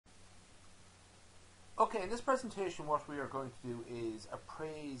Okay, in this presentation what we are going to do is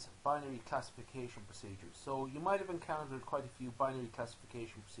appraise binary classification procedures. So you might have encountered quite a few binary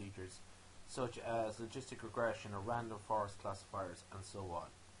classification procedures such as logistic regression or random forest classifiers and so on.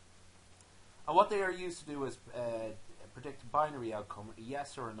 And what they are used to do is predict a binary outcome, a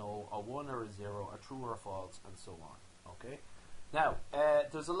yes or a no, a 1 or a 0, a true or a false, and so on. Okay. Now,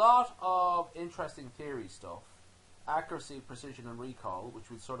 there's a lot of interesting theory stuff, accuracy, precision, and recall,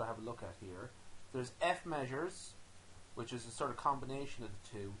 which we'll sort of have a look at here. There's F measures, which is a sort of combination of the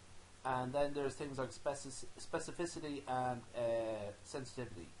two, and then there's things like specificity and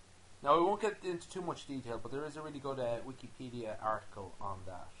sensitivity. Now, we won't get into too much detail, but there is a really good Wikipedia article on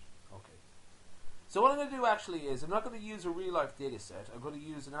that. Okay. So what I'm going to do actually is I'm not going to use a real-life data set. I'm going to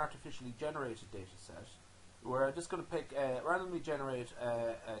use an artificially generated data set, where I'm just going to pick randomly generate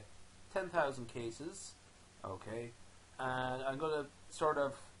 10,000 cases. Okay, and I'm going to sort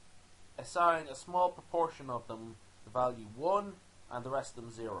of assign a small proportion of them the value 1 and the rest of them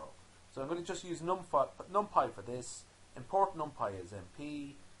 0. So I'm going to just use NumPy for this, import NumPy as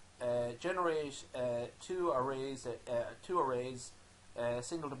NP, generate two arrays,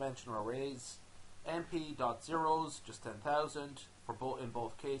 single dimensional arrays, np.zeros, just 10,000 for in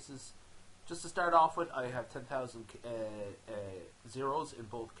both cases. Just to start off with, I have 10,000 zeros in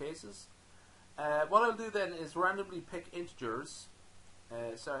both cases. What I'll do then is randomly pick integers,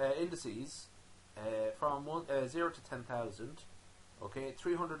 indices from 0 to 10,000, okay,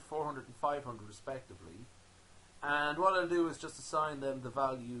 300, 400, and 500 respectively. And what I'll do is just assign them the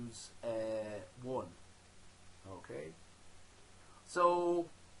values 1. Okay. So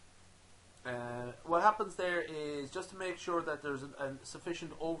what happens there is, just to make sure that there's a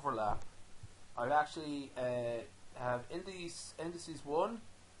sufficient overlap, I'll actually have indices 1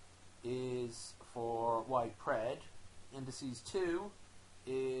 is for y pred, indices 2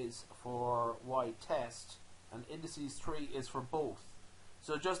 is for y test, and indices 3 is for both.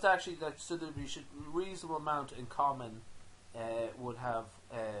 So just actually that, so that we should reasonable amount in common would have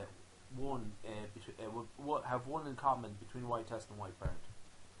one in common between y test and y pred.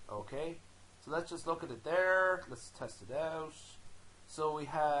 Okay, so let's just look at it there. Let's test it out. So we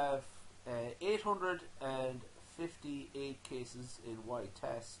have 858 cases in y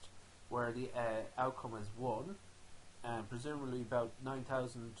test where the outcome is 1, and presumably about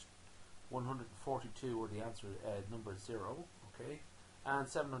 9,142 where the answer number is 0, okay, and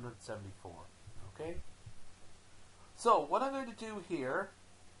 774, okay. So what I'm going to do here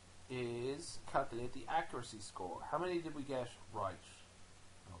is calculate the accuracy score. How many did we get right?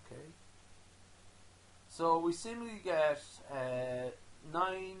 Okay. So we simply get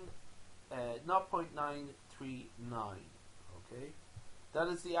 0.939, okay. That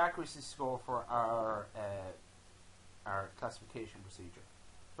is the accuracy score for our classification procedure.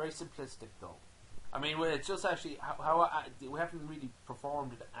 Very simplistic though. I mean, it's just actually how we haven't really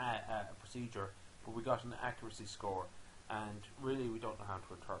performed a procedure, but we got an accuracy score, and really we don't know how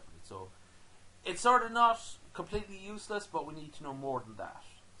to interpret it. So it's sort of not completely useless, but we need to know more than that.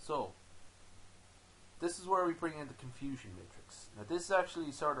 So this is where we bring in the confusion matrix. Now this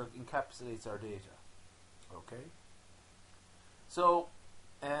actually sort of encapsulates our data. Okay. So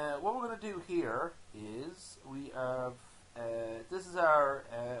what we're going to do here is we have this is our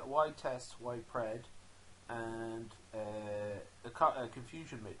y test, y pred, and a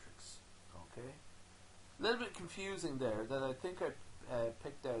confusion matrix. Okay, a little bit confusing there. That I think I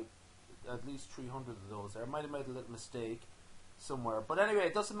picked out at least 300 of those. I might have made a little mistake somewhere, but anyway,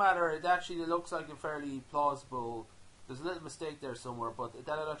 it doesn't matter. It actually looks like a fairly plausible. There's a little mistake there somewhere, but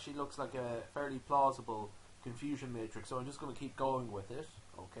that actually looks like a fairly plausible confusion matrix. So I'm just going to keep going with it.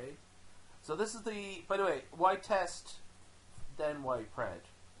 Okay, so this is the, by the way, y test, then y pred.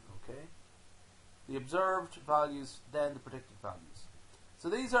 Okay, the observed values, then the predicted values. So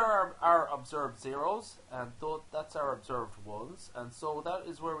these are our observed zeros, and that's our observed ones, and so that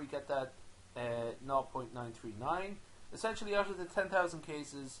is where we get that 0.939. Essentially, out of the 10,000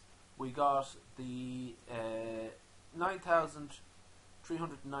 cases, we got the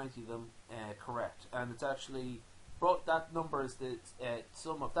 9,390 of them correct, and it's actually that number is the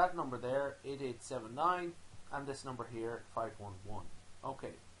sum of that number there, 8879, and this number here, 511.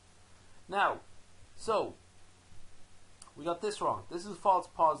 Okay. Now, so we got this wrong. This is false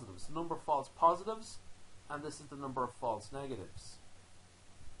positives, the number of false positives, and this is the number of false negatives.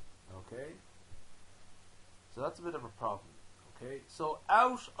 Okay. So that's a bit of a problem. Okay. So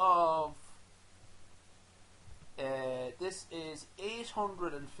out of this is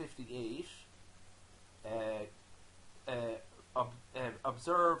 858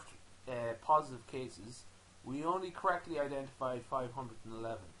 observed positive cases. We only correctly identified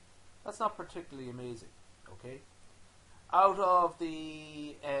 511. That's not particularly amazing. Okay. Out of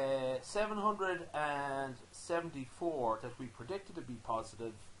the 774 that we predicted to be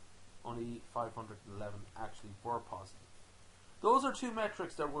positive, only 511 actually were positive. Those are two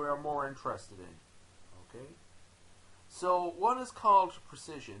metrics that we are more interested in. Okay. So one is called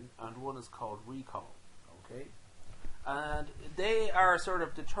precision and one is called recall. Okay. And they are sort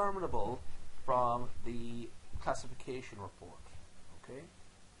of determinable from the classification report. Okay.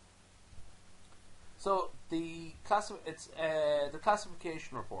 So the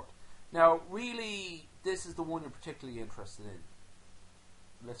classification report. Now, really, this is the one you're particularly interested in.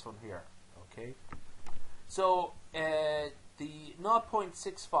 This one here. Okay. So the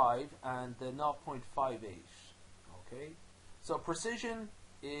 0.65 and the 0.58. Okay. So precision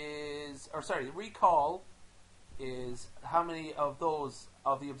is, recall is how many of those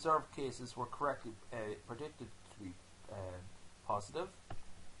of the observed cases were correctly predicted to be positive,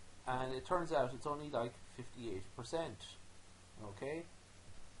 and it turns out it's only like 58%. Okay,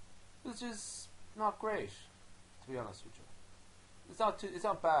 which is not great, to be honest with you. It's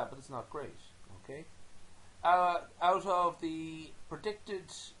not bad, but it's not great. Okay, out of the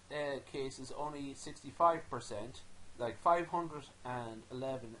predicted cases, only 65%, like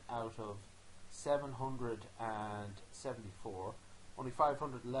 511 out of 774, only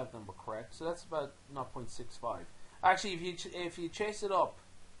 511 of them were correct, so that's about 0.65. Actually, if you chase it up,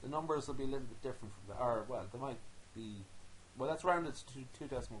 the numbers will be a little bit different from that, or well, they might be, well, that's rounded to two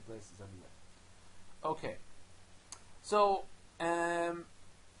decimal places anyway. Okay, so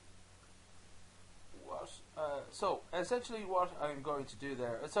so essentially what I'm going to do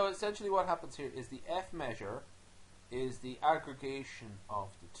there, so essentially what happens here is the F measure is the aggregation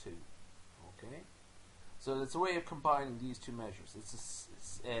of the two. Okay, so it's a way of combining these two measures. It's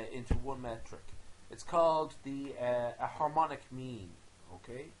into one metric. It's called the a harmonic mean.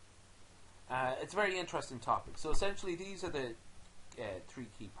 Okay, it's a very interesting topic. So essentially, these are the three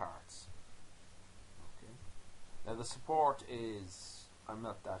key parts. Okay, now the support is, I'm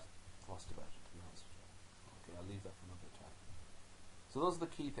not that fussed about it, to be honest with you. Okay, I'll leave that for another time. So those are the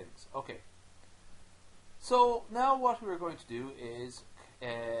key things. Okay. So now what we're going to do is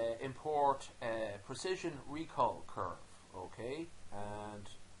import a precision recall curve. Okay, and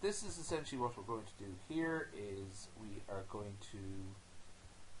this is essentially what we're going to do. Here is we are going to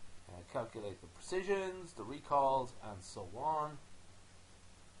calculate the precisions, the recalls, and so on.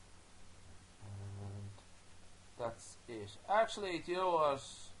 And that's it. Actually, do you know what?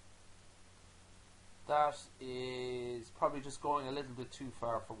 That is probably just going a little bit too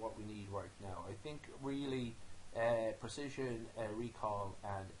far for what we need right now. I think really precision, recall,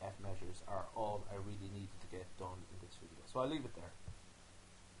 and F measures are all I really needed to get done in this video. So I'll leave it there.